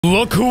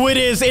Look who it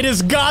is. It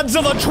is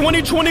Godzilla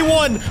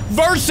 2021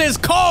 versus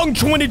Kong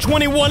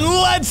 2021.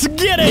 Let's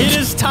get it. It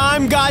is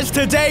time, guys.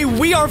 Today,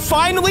 we are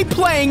finally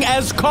playing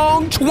as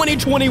Kong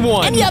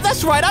 2021. And yeah,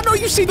 that's right. I know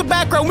you see the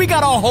background. We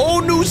got a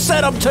whole new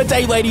setup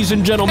today, ladies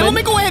and gentlemen. And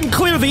let me go ahead and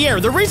clear the air.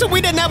 The reason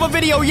we didn't have a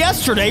video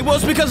yesterday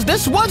was because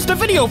this was the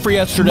video for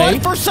yesterday.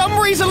 But for some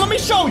reason, let me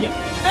show you.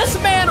 This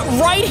man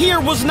right here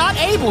was not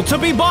able to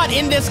be bought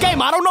in this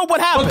game. I don't know what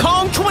happened. But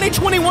Kong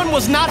 2021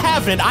 was not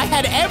having it. I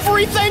had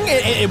everything.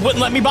 It wouldn't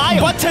let me buy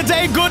him. But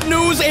today, good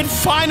news, it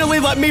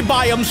finally let me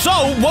buy him. So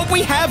what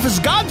we have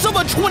is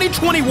Godzilla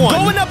 2021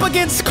 going up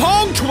against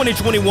Kong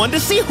 2021 to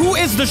see who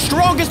is the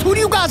strongest. Who do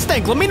you guys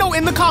think? Let me know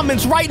in the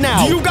comments right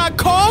now. Do you got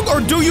Kong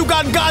or do you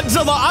got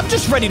Godzilla? I'm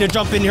just ready to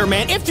jump in here,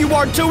 man. If you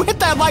are too, hit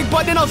that like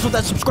button and also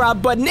that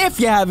subscribe button if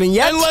you haven't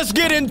yet. And let's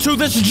get into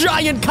this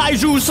giant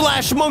kaiju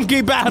slash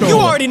monkey battle. You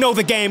already know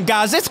the game,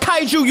 guys. It's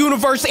Kaiju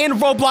Universe in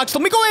Roblox.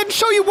 Let me go ahead and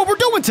show you what we're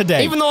doing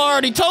today. Even though I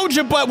already told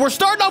you, but we're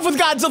starting off with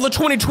Godzilla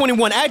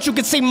 2021. As you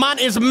can see, mine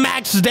is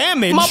max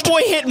damage. My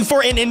boy hitting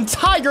for an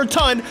entire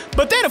ton.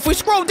 But then if we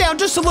scroll down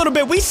just a little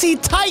bit, we see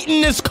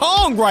Titanus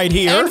Kong right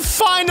here. And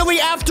finally,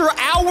 after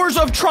hours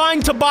of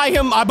trying to buy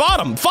him, I bought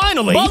him.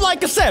 Finally. But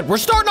like I said, we're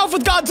starting off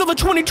with Godzilla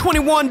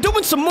 2021,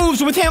 doing some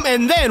moves with him,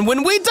 and then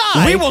when we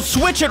die, we will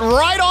switch it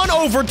right on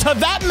over to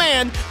that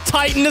man,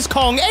 Titanus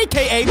Kong,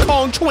 aka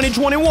Kong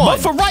 2021.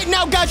 But for right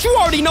now, guys, you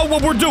already know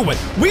what we're doing.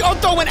 We are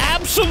throwing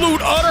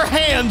absolute utter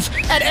hands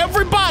at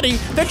everybody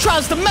that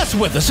tries to mess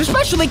with us,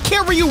 especially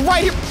Kiryu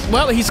right here.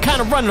 Well, he's kind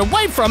of running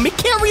away from me.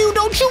 Kiryu,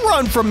 don't you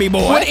run from me,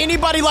 boy. Would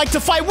anybody like to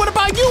fight? What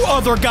about you,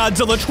 other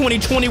Godzilla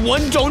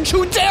 2021? Don't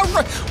you dare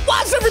run.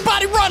 Why is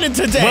everybody running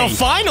today? Well,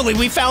 finally,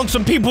 we found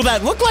some people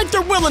that look like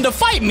they're willing to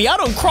fight me. I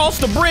done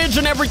crossed the bridge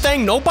and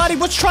everything. Nobody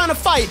was trying to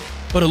fight.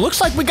 But it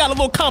looks like we got a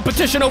little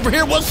competition over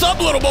here. What's up,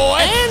 little boy?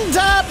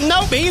 And,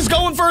 nope, he's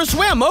going for a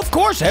swim. Of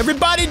course,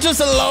 everybody just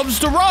loves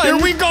to run. Here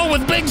we go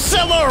with Big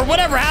Silla, or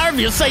whatever, however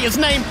you say his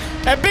name.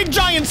 A big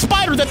giant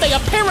spider that they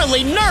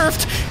apparently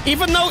nerfed,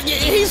 even though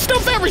he's still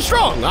very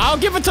strong. I'll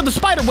give it to the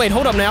spider. Wait,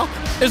 hold up now.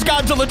 Is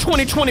Godzilla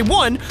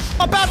 2021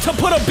 about to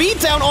put a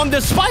beat down on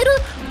this spider?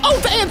 Oh,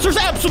 the answer's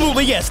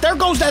absolutely yes. There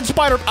goes that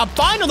spider. I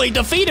finally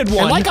defeated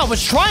one. And like I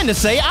was trying to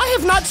say, I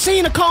have not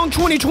seen a Kong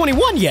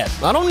 2021 yet.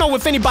 I don't know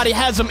if anybody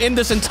has them in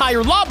this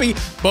entire lobby,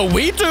 but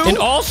we do. And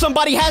all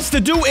somebody has to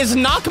do is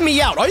knock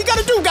me out. All you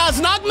gotta do, guys,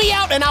 knock me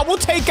out, and I will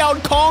take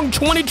out Kong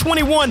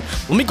 2021.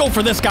 Let me go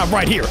for this guy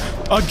right here.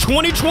 A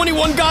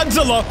 2021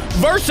 Godzilla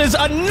versus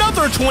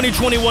another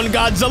 2021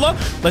 Godzilla.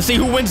 Let's see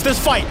who wins this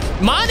fight.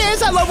 Mine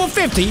is at level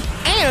 50,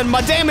 and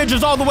my damage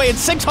is all the way at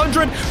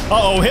 600.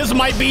 Uh-oh, his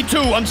might be too.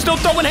 I'm still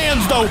throwing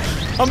hands, though.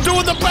 I'm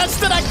doing the best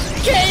that I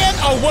can.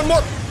 Oh, one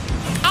more.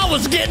 I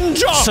was getting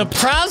jumped.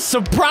 Surprise,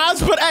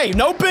 surprise, but hey,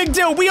 no big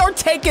deal. We are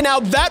taking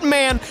out that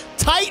man,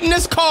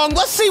 Titanus Kong.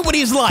 Let's see what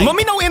he's like. Let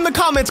me know in the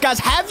comments, guys.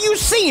 Have you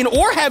seen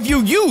or have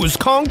you used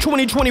Kong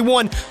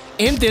 2021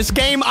 in this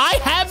game? I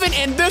haven't,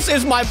 and this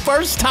is my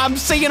first time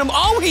seeing him.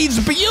 Oh, he's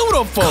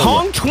beautiful.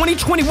 Kong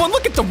 2021,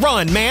 look at the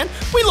run, man.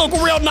 We look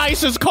real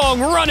nice as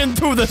Kong running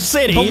through the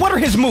city. But what are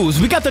his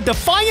moves? We got the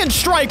Defiant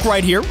Strike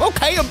right here.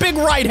 Okay, a big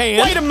right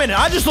hand. Wait a minute,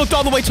 I just looked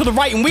all the way to the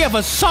right, and we have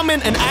a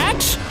Summon an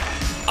Axe.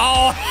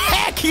 Oh,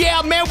 heck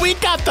yeah, man, we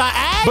got the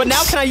axe. But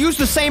now can I use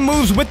the same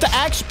moves with the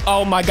axe?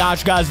 Oh my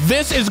gosh, guys,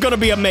 this is gonna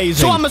be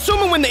amazing. So I'm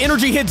assuming when the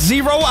energy hits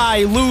 0,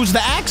 I lose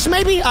the axe,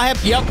 maybe?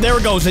 Yep, there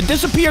it goes. It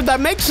disappeared. That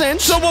makes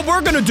sense. So what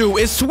we're gonna do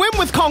is swim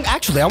with Kong.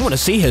 Actually, I wanna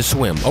see his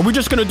swim. Are we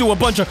just gonna do a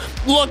bunch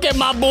of, look at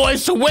my boy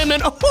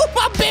swimming. Oh,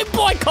 my big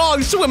boy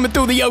Kong swimming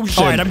through the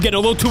ocean. All right, I'm getting a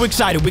little too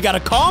excited. We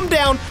gotta calm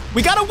down.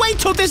 We gotta wait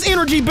till this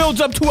energy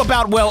builds up to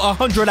about, well,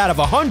 100 out of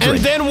 100. And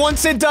then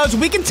once it does,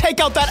 we can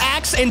take out that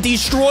axe and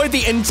destroy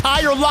the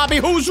entire lobby.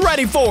 Who's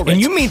ready for it? And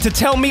you mean to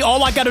tell me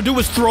all I gotta do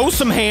is throw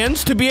some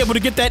hands to be able to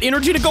get that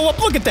energy to go up?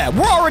 Look at that.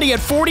 We're already at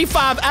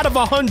 45 out of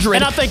 100.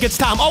 And I think it's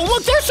time. Oh,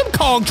 look, there's some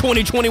Kong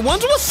 2021s.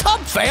 What's up,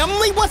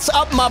 family? What's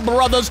up, my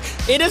brothers?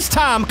 It is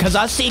time, because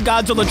I see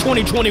Godzilla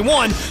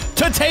 2021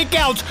 to take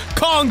out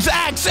Kong's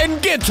axe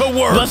and get to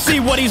work. Let's see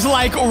what he's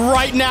like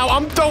right now.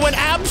 I'm throwing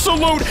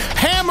absolute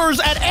hammers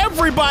at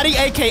everybody,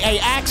 aka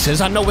axes.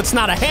 I know it's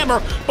not a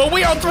hammer, but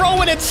we are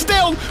throwing it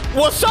still.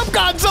 What's up,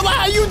 Godzilla?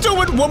 How you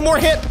doing? One more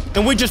hit,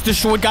 and we just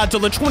destroyed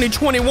Godzilla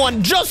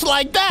 2021 just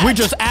like that. We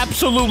just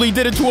absolutely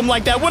did it to him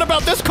like that. What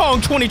about this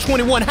Kong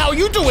 2021? How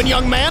you doing,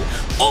 young man?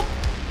 Oh,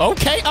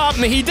 okay,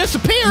 he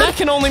disappeared. That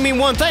can only mean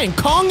one thing.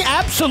 Kong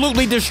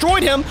absolutely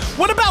destroyed him.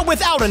 What about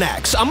without an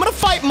axe? I'm gonna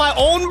fight my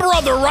own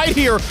brother right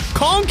here,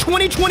 Kong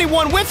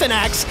 2021 with an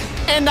axe,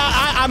 and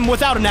I'm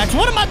without an axe.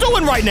 What am I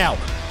doing right now?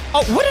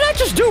 Oh, what did I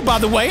just do, by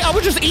the way? I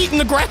was just eating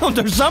the ground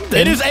or something.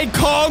 It is a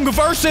Kong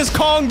versus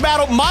Kong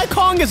battle. My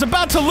Kong is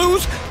about to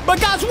lose,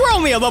 but guys, we're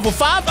only at level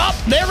 5.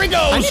 Oh, there he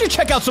goes. I need to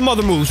check out some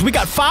other moves. We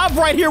got 5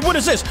 right here. What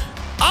is this?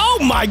 Oh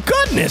my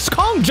goodness,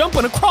 Kong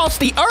jumping across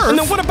the earth. And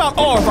then what about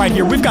R right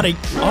here? We've got a,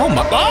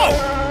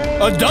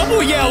 a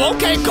double yell.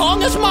 Okay, Kong,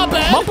 that's my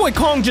bad. My boy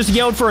Kong just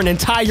yelled for an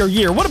entire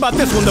year. What about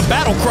this one, the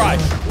battle cry?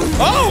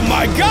 Oh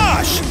my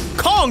gosh.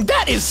 Kong,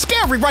 that is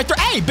scary right there.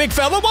 Hey, big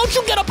fella, won't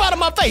you get up out of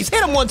my face?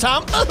 Hit him one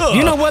time.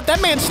 You know what?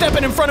 That man's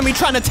stepping in front of me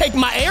trying to take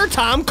my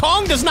airtime.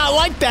 Kong does not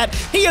like that.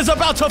 He is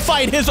about to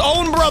fight his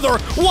own brother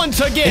once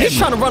again. He's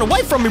trying to run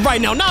away from me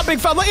right now. Nah, big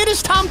fella, it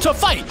is time to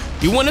fight.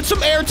 You wanted some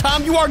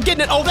airtime. You are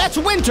getting it. Oh, that's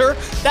Winter.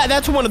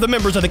 That's one of the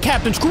members of the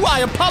captain's crew. I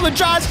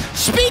apologize.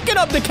 Speaking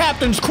of the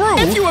captain's crew,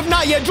 if you have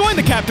not yet joined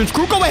the captain's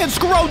crew, go ahead,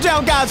 scroll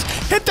down, guys.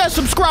 Hit that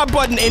subscribe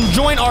button and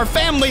join our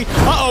family.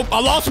 Uh-oh, I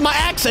lost my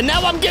axe, and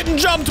now I'm getting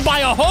jumped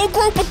by a whole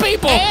group of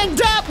people. And,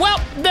 well,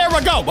 there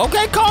we go.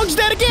 Okay, Kong's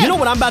dead again. You know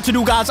what I'm about to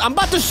do, guys? I'm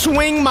about to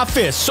swing my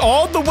fists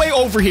all the way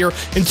over here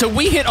until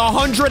we hit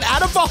 100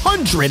 out of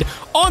 100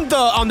 on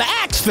the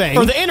axe thing,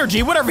 or the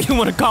energy, whatever you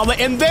want to call it.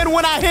 And then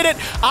when I hit it,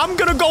 I'm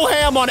gonna go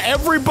ham on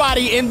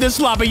everybody in this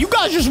lobby. You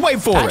guys just wait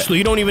for it. Actually,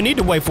 you don't even need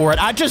to wait for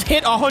it. I just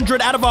hit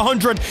 100 out of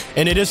 100,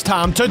 and it is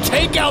time to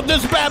take out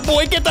this bad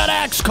boy. Get that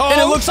axe, Kong.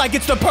 And it looks like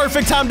it's the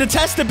perfect time to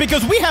test it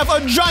because we have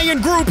a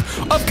giant group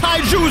of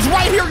kaijus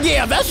right here.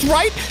 Yeah, that's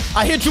right.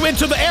 I hit you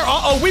into the air.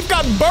 Uh-oh, we've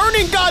got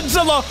burning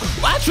Godzilla.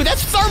 Actually,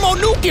 that's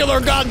thermonuclear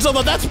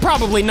Godzilla. That's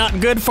probably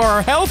not good for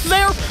our health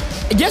there.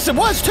 Yes, it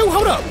was, too.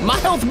 Hold up. My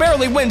health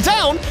barely went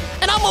down,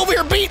 and I'm over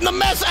here beating the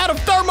mess out of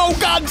Thermo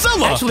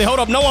Godzilla. Actually, hold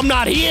up. No, I'm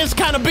not. He is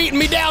kind of beating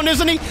me down,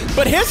 isn't he?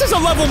 But his is a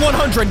level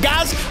 100.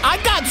 Guys,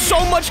 I got so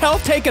much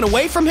health taken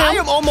away from him. I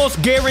am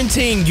almost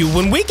guaranteeing you,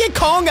 when we get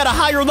Kong at a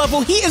higher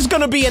level, he is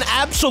going to be an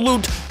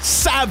absolute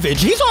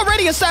savage. He's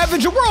already a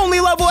savage, and we're only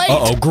level 8.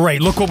 Uh-oh,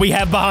 great. Look what we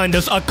have behind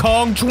us. A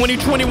Kong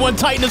 2021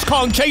 Titanus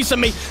Kong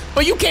chasing me.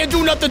 But you can't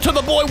do nothing to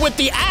the boy with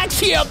the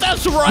axe. Yeah,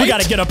 that's right. We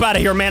got to get up out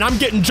of here, man. I'm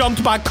getting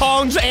jumped by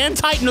Kongs and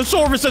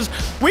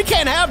Titanosauruses. We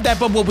can't have that,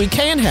 but what we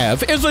can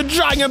have is a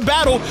giant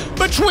battle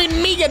between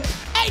me and...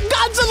 Hey,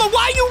 Godzilla,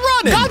 why are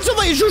you running?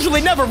 Godzilla is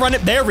usually never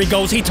running. There he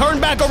goes. He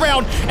turned back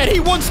around, and he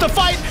wants to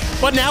fight.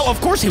 But now,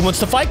 of course, he wants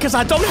to fight because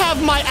I don't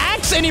have my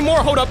axe anymore.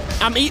 Hold up.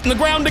 I'm eating the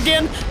ground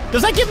again.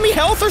 Does that give me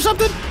health or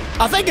something?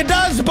 I think it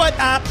does, but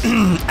I'm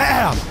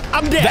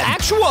dead. The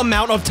actual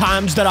amount of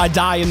times that I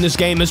die in this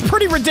game is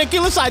pretty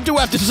ridiculous. I do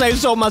have to say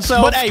so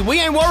myself. But hey, we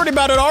ain't worried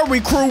about it, are we,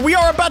 crew? We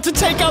are about to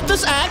take out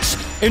this axe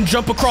and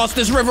jump across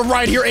this river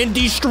right here and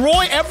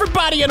destroy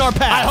everybody in our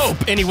path. I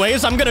hope.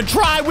 Anyways, I'm gonna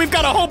try. We've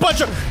got a whole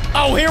bunch of...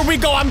 Oh, here we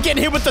go. I'm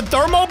getting hit with the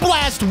thermo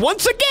blast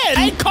once again.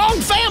 Hey, Kong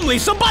family,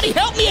 somebody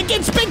help me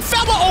against big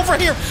fella over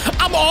here.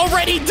 I'm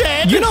already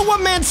dead. You know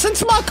what, man?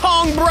 Since my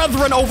Kong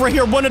brethren over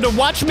here wanted to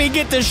watch me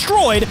get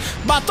destroyed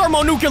by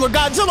thermonuclear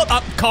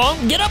Godzilla...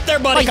 Kong, get up there,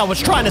 buddy. Like I was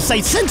trying to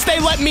say, since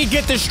they let me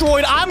get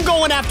destroyed, I'm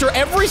going after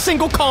every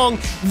single Kong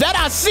that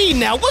I see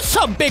now. What's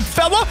up, big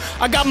fella?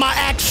 I got my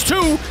axe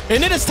too,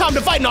 and it is time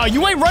to fight. No,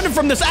 you ain't running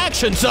from this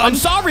action, son. I'm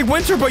sorry,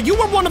 Winter, but you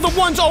were one of the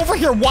ones over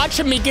here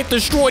watching me get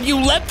destroyed. You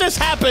let this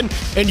happen,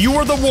 and you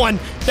were the one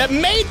that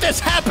made this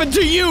happen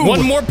to you.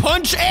 One more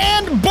punch,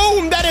 and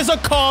boom, that is a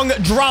Kong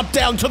dropped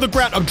down to the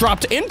ground.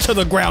 Dropped into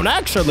the ground,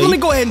 actually. Let me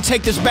go ahead and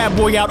take this bad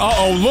boy out.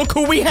 Uh-oh, look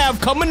who we have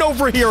coming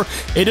over here.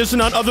 It is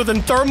none other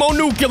than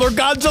thermonuclear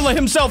Godzilla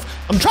himself.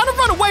 I'm trying to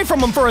run away from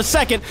him for a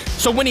second,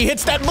 so when he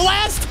hits that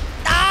blast,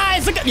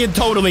 you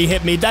totally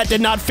hit me. That did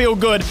not feel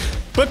good.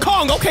 But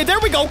Kong, okay, there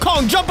we go.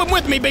 Kong, jumping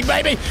with me, big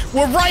baby.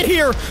 We're right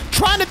here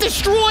trying to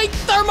destroy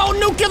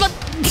thermonuclear.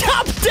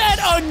 Top dead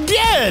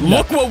again.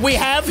 Look what we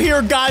have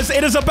here, guys.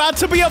 It is about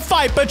to be a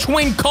fight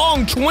between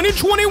Kong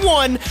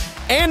 2021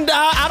 and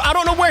I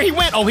don't know where he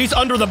went. Oh, he's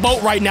under the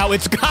boat right now.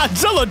 It's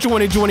Godzilla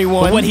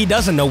 2021. But what he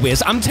doesn't know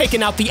is I'm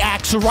taking out the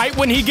axe right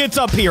when he gets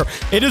up here.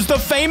 It is the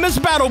famous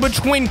battle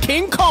between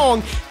King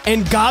Kong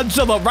and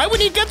Godzilla. Right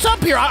when he gets up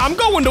here, I'm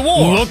going to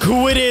war. Look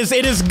who it is.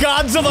 It is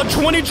Godzilla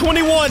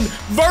 2021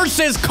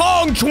 versus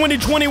Kong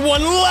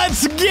 2021.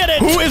 Let's get it.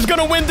 Who is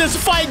going to win this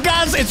fight,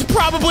 guys? It's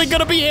probably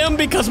going to be him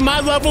because my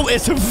level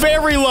is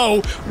very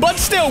low. But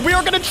still, we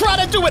are going to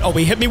try to do it. Oh,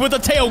 he hit me with a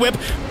tail whip.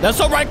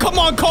 That's all right. Come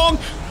on, Kong.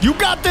 You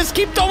got this.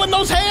 Keep throwing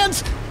those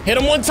hands. Hit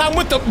him one time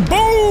with the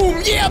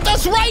boom. Yeah,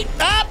 that's right.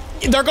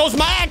 There goes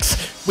my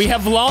axe. We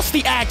have lost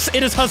the axe.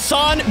 It is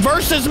Hassan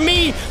versus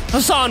me.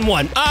 Hassan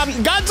won.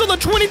 Godzilla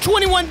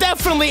 2021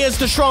 definitely is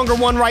the stronger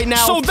one right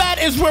now. So that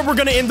is where we're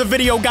going to end the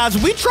video,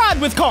 guys. We tried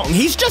with Kong.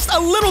 He's just a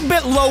little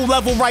bit low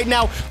level right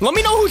now. Let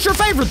me know who's your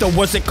favorite, though.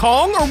 Was it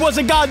Kong or was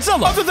it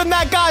Godzilla? Other than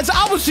that, guys,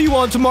 I will see you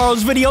on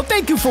tomorrow's video.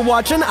 Thank you for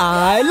watching.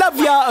 I love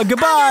ya.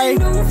 Goodbye.